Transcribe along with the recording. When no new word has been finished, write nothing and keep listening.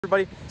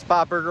Everybody, it's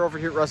Bob Berger over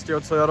here at Russ Darrow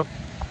Toyota.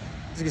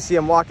 As you can see,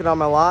 I'm walking on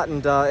my lot,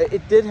 and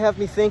it did have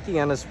me thinking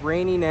on this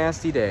rainy,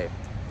 nasty day.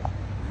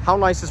 How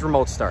nice is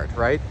remote start,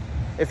 right?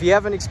 If you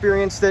haven't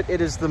experienced it,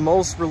 it is the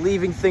most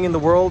relieving thing in the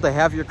world to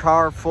have your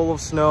car full of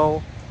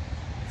snow,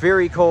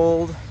 very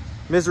cold,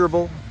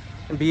 miserable,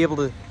 and be able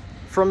to,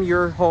 from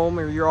your home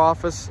or your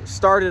office,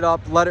 start it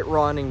up, let it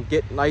run, and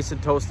get nice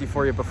and toasty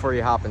for you before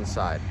you hop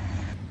inside.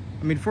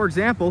 I mean, for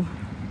example,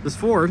 this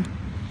Ford,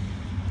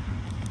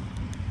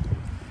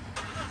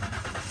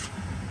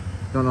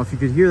 don't know if you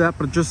could hear that,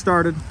 but it just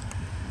started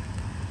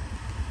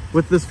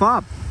with this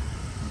fob.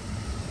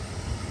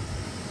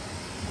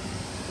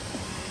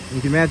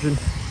 You can imagine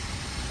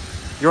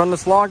you run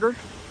this longer,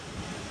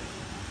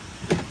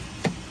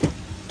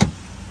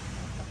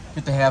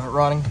 get to have it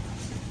running,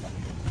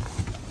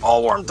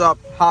 all warmed up,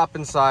 hop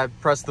inside,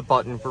 press the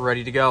button, we're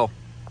ready to go.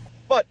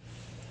 But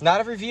not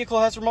every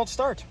vehicle has remote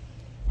start.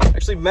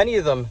 Actually, many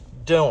of them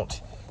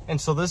don't. And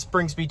so this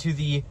brings me to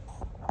the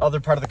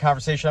other part of the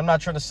conversation. I'm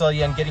not trying to sell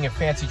you on getting a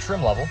fancy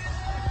trim level.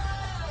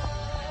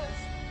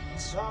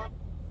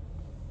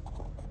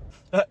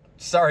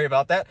 Sorry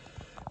about that.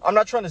 I'm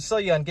not trying to sell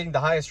you on getting the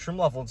highest trim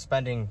level and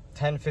spending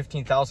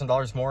 $10,000,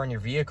 $15,000 more on your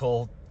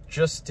vehicle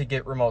just to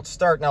get remote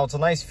start. Now, it's a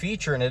nice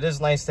feature, and it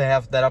is nice to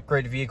have that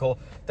upgraded vehicle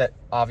that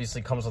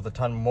obviously comes with a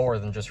ton more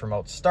than just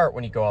remote start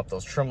when you go up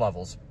those trim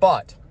levels.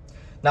 But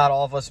not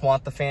all of us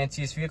want the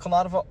fanciest vehicle.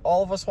 Not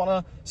all of us want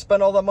to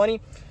spend all that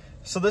money.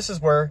 So this is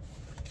where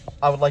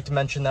I would like to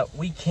mention that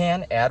we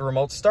can add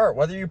remote start.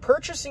 Whether you're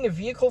purchasing a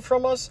vehicle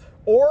from us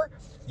or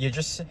you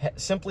just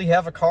simply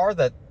have a car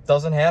that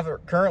doesn't have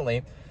it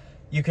currently,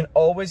 you can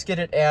always get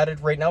it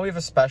added. Right now we have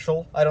a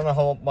special. I don't know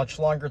how much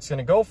longer it's going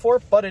to go for,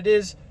 but it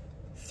is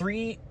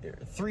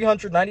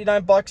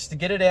 $399 to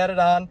get it added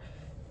on.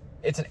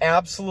 It's an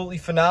absolutely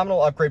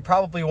phenomenal upgrade,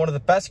 probably one of the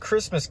best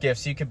Christmas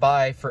gifts you could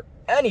buy for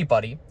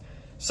anybody.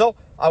 So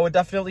I would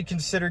definitely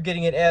consider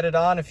getting it added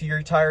on if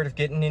you're tired of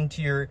getting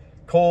into your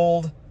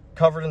cold,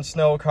 covered in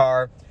snow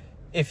car.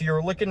 If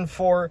you're looking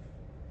for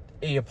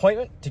an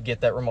appointment to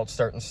get that remote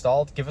start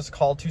installed, give us a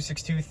call,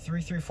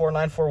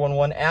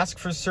 262-334-9411. Ask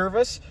for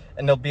service,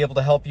 and they'll be able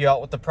to help you out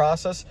with the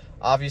process.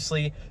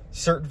 Obviously,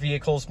 certain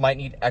vehicles might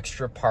need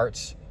extra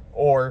parts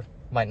or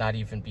might not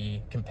even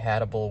be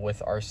compatible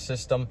with our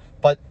system,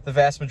 but the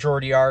vast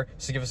majority are.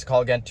 So give us a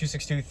call again,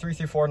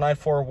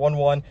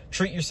 262-334-9411.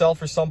 Treat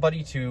yourself or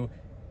somebody to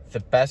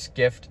the best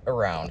gift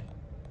around.